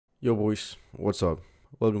Yo boys, what's up?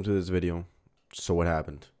 Welcome to this video. So what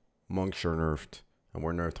happened? Monks are nerfed, and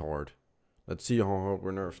we're nerfed hard. Let's see how hard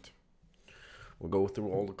we're nerfed. We'll go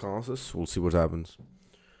through all the classes, we'll see what happens.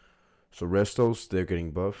 So Restos, they're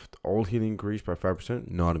getting buffed. All healing increased by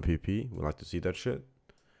 5%, not in PP. We like to see that shit.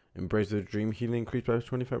 Embrace the Dream healing increased by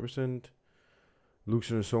 25%.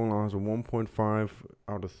 Luxor Soul has a 1.5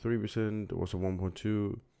 out of 3%. It was a 1.2.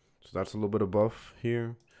 So that's a little bit of buff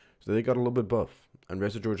here. So they got a little bit buff. And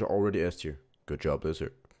rest of Georgia already S tier. Good job,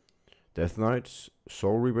 Blizzard. Death Knights,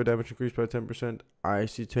 Soul Reaper damage increased by 10%.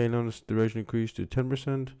 Icy Talon's duration increased to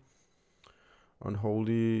 10%.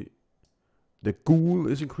 Unholy, the Ghoul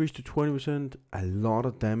is increased to 20%. A lot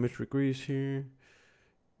of damage increase here.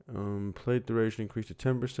 Plate duration increased to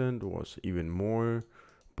 10%. Was even more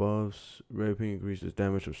buffs. Raping increases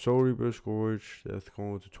damage of Soul Reaper. Scourge, Death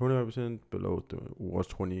Call to 25%. Below was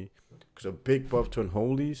 20. Because a big buff to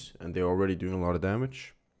Unholies, and they're already doing a lot of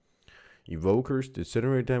damage. Evokers,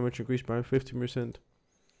 Disintegrate damage increased by 15%.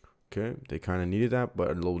 Okay, they kind of needed that, but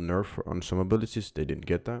a little nerf on some abilities, they didn't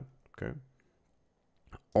get that. Okay.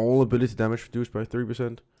 All ability damage reduced by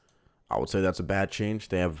 3%. I would say that's a bad change.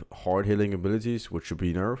 They have hard hitting abilities, which should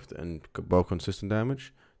be nerfed, and buff consistent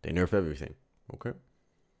damage. They nerf everything. Okay.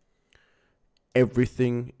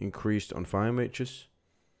 Everything increased on fire mages.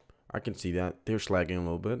 I can see that. They're slagging a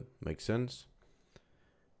little bit. Makes sense.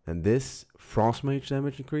 And this frost mage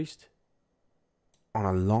damage increased on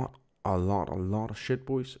a lot of shit,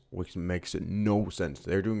 boys, which makes no sense.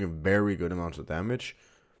 They're doing a very good amount of damage.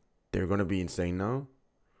 They're gonna be insane now.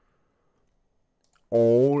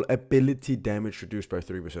 All ability damage reduced by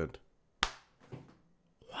 3%.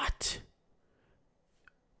 What?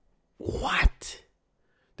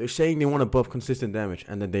 They're saying they want to buff consistent damage,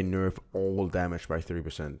 and then they nerf all damage by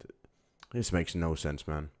 3%. This makes no sense,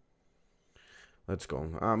 man. Let's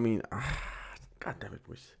go. I mean, god damn it,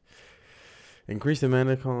 boys. Increase the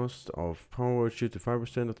mana cost of power shoot to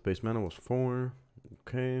 5% of the base mana was 4.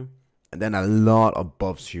 Okay. And then a lot of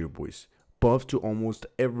buffs here, boys. Buff to almost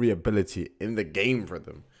every ability in the game for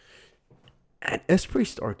them. And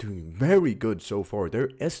S-Priests are doing very good so far.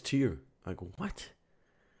 They're S tier. Like, what?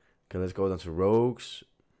 Okay, let's go down to Rogues.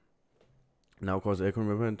 Now cause Echo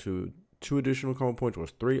Movement to 2 additional combo points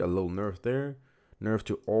was 3. A little nerf there. Nerf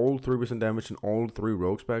to all 3% damage in all 3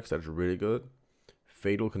 Rogues packs. That's really good.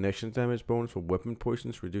 Fatal Connections damage bonus for weapon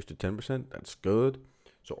poisons reduced to 10%. That's good.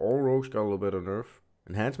 So all Rogues got a little bit of nerf.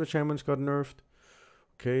 Enhancement Shamans got nerfed.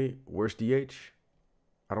 Okay, where's DH?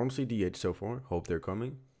 I don't see DH so far. Hope they're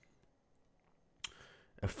coming.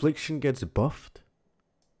 Affliction gets buffed.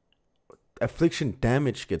 Affliction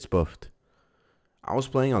damage gets buffed. I was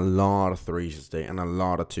playing a lot of 3s today and a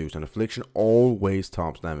lot of 2s. And Affliction always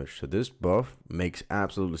tops damage. So this buff makes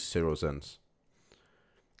absolutely 0 sense.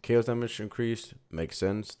 Chaos damage increased. Makes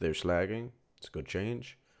sense. They're slagging. It's a good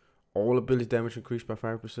change. All ability damage increased by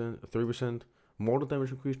 5%, 3%. Mortal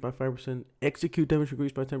damage increased by 5%. Execute damage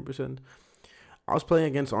increased by 10%. I was playing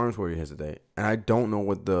against Arms Warrior today, and I don't know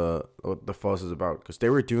what the fuss is about, because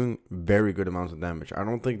they were doing very good amounts of damage. I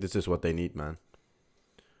don't think this is what they need, man.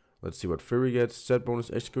 Let's see what Fury gets. Set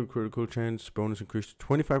bonus, execute critical chance, bonus increased to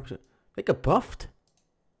 25%. They got buffed?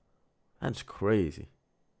 That's crazy.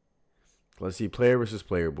 Let's see, player versus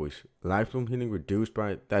player, boys. Life bloom healing reduced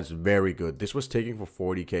by, that's very good. This was taking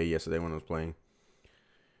for 40k yesterday when I was playing.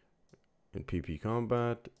 In PP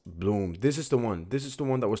combat, bloom. This is the one. This is the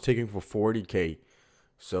one that was taking for 40k.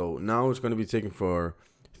 So now it's going to be taken for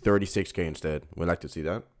 36k instead. We like to see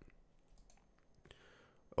that.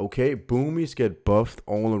 Okay, boomies get buffed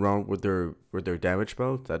all around with their damage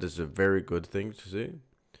spells. That is a very good thing to see.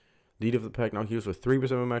 Lead of the pack now heals with 3%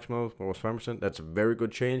 of match mode, but was 5%. That's a very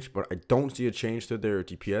good change, but I don't see a change to their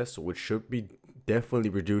DPS, which should be definitely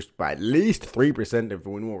reduced by at least 3% if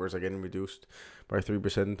Windwalkers are getting reduced by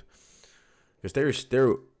 3%. Because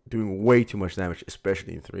they're doing way too much damage,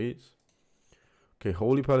 especially in 3s. Okay,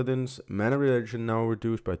 Holy Paladins, mana reduction now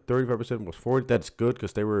reduced by 35%, was 40. That's good,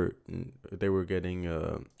 because they were getting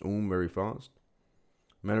very fast.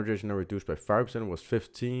 Mana reduction now reduced by 5%, was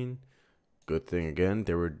 15. Good thing again,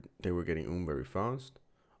 they were getting very fast.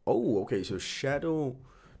 Oh, okay, so Shadow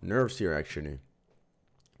nerfs here actually.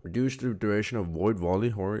 Reduce the duration of Void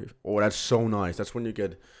Volley. Oh, that's so nice. That's when you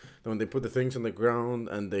get, when they put the things on the ground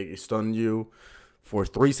and they stun you for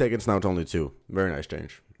 3 seconds. Now it's only 2. Very nice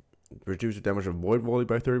change. Reduce the damage of Void Volley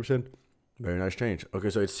by 30%. Very nice change. Okay,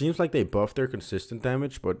 so it seems like they buffed their consistent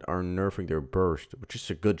damage, but are nerfing their burst, which is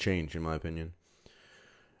a good change in my opinion.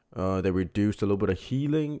 They reduced a little bit of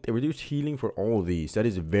healing. They reduced healing for all of these. That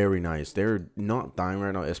is very nice. They're not dying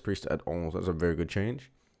right now, S-Priest, at all. So that's a very good change.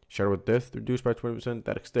 Shadow of Death reduced by 20%.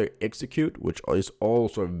 That's their execute, which is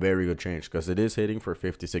also a very good change because it is hitting for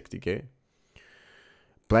 50-60k.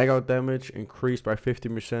 Blackout damage increased by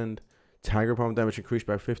 50%. Tiger Palm damage increased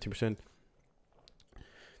by 50%.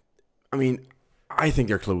 I mean, I think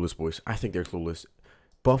they're clueless, boys. I think they're clueless.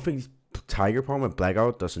 Buffing Tiger Palm and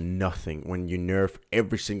Blackout does nothing when you nerf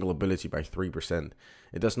every single ability by 3%.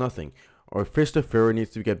 It does nothing. Or Fist of Fury needs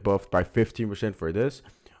to get buffed by 15% for this.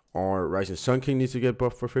 Our Rising Sun King needs to get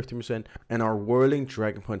buffed for 50%. And our Whirling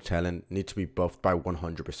DragonFlight talent needs to be buffed by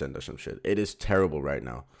 100% or some shit. It is terrible right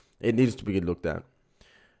now. It needs to be looked at.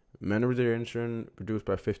 Mana Regeneration reduced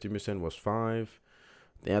by 50% was 5.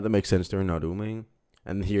 Yeah, that makes sense. They're not dooming.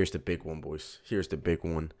 And here's the big one, boys. Here's the big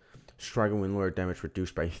one. Strike and Windwalker damage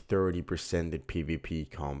reduced by 30% in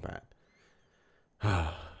PvP combat.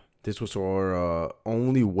 This was our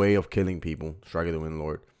only way of killing people. Strike the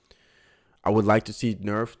Windlord. I would like to see it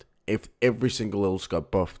nerfed if every single else got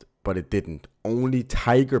buffed, but it didn't. Only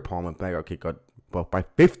Tiger Palm and Blackout Kick got buffed by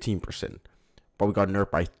 15%, but we got nerfed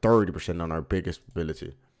by 30% on our biggest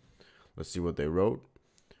ability. Let's see what they wrote.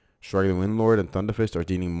 Strike the Windlord and Thunderfist are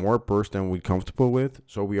dealing more burst than we're comfortable with,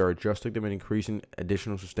 so we are adjusting them and increasing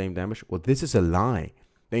additional sustained damage. Well, this is a lie.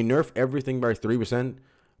 They nerf everything by 3%,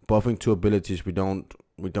 buffing 2 abilities we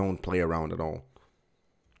don't play around at all.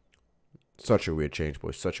 Such a weird change,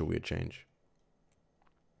 boys. Such a weird change.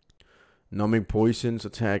 Numbing Poison's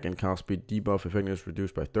attack and cast speed debuff effectiveness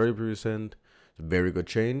reduced by 30%. A very good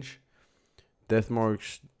change. Death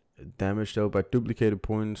Mark's damage dealt by duplicated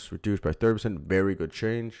points reduced by 30%. Very good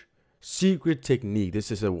change. Secret Technique. This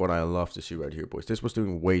is what I love to see right here, boys. This was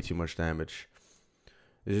doing way too much damage.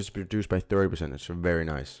 This is reduced by 30%. It's very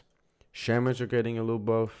nice. Shamans are getting a little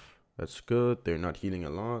buff. That's good. They're not healing a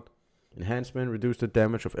lot. Enhancement reduced the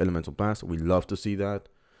damage of Elemental Blast. We love to see that.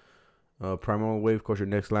 Primal Wave cause your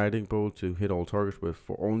next lightning bolt to hit all targets with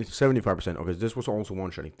for only 75%. Okay, this was also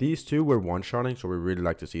one-shotting. These two were one-shotting, so we really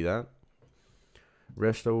like to see that.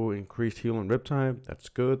 Resto increased heal and rip time. That's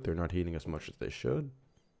good. They're not healing as much as they should.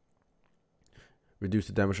 Reduce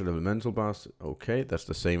the damage of the Elemental Blast. Okay, that's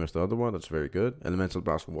the same as the other one. That's very good. Elemental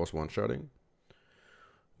Blast was one-shotting.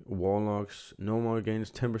 Warlocks no more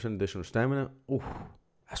gains 10% additional stamina. Ooh,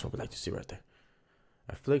 that's what we like to see right there.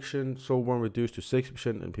 Affliction, Soulborn reduced to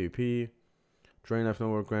 60% in PvP. Drain Life no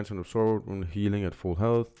more grants an absorb when healing at full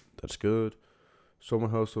health. That's good. Summer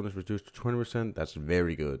Healthstone is reduced to 20%. That's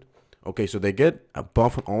very good. Okay, so they get a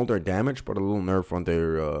buff on all their damage, but a little nerf on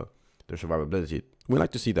their survivability. We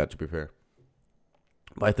like to see that, to be fair.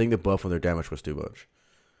 But I think the buff on their damage was too much.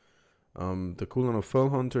 The cooldown of Fell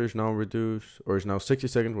Hunter is now reduced, or is now 60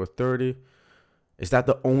 seconds with 30. Is that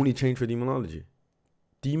the only change for Demonology?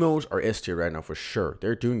 Demos are S tier right now for sure.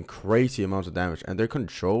 They're doing crazy amounts of damage, and their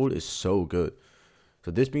control is so good.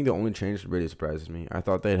 So this being the only change really surprises me. I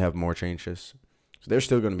thought they'd have more changes. So they're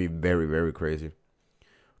still going to be very, very crazy.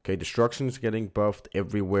 Okay, Destruction is getting buffed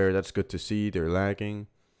everywhere. That's good to see. They're lagging.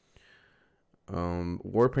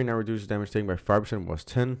 Warpaint now reduces damage taken by 5% was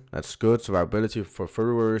 10. That's good. Survivability for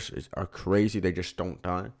Furrowers are crazy. They just don't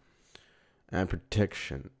die. And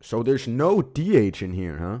Protection. So there's no DH in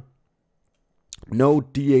here, huh? No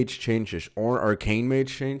DH changes or Arcane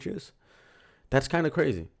Mage changes. That's kind of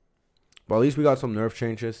crazy. But at least we got some nerf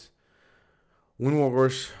changes.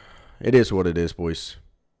 Windwalkers, it is what it is, boys.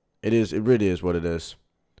 It is. It really is what it is.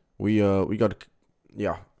 We got,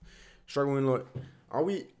 yeah. Struggling. Like, are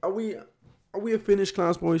we a finished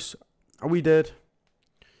class, boys? Are we dead?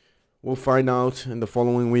 We'll find out in the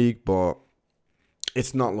following week, but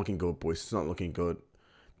it's not looking good, boys. It's not looking good.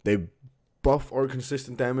 They buff our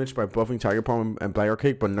consistent damage by buffing Tiger Palm and Blackout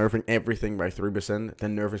Kick, but nerfing everything by 3%.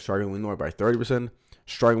 Then nerfing Striking Windlord by 30%.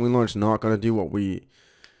 Striking Windlord is not gonna do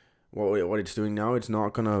what it's doing now. It's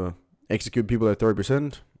not gonna execute people at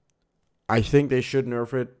 30%. I think they should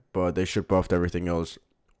nerf it, but they should buff everything else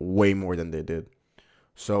way more than they did.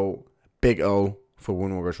 So big L for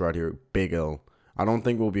Windwalkers right here. Big L. I don't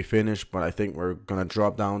think we'll be finished, but I think we're gonna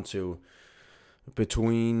drop down to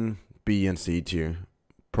between B and C tier.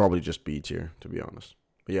 Probably just B tier, to be honest.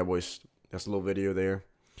 But yeah, boys, that's a little video there.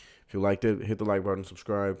 If you liked it, hit the like button,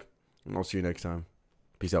 subscribe, and I'll see you next time.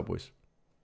 Peace out, boys.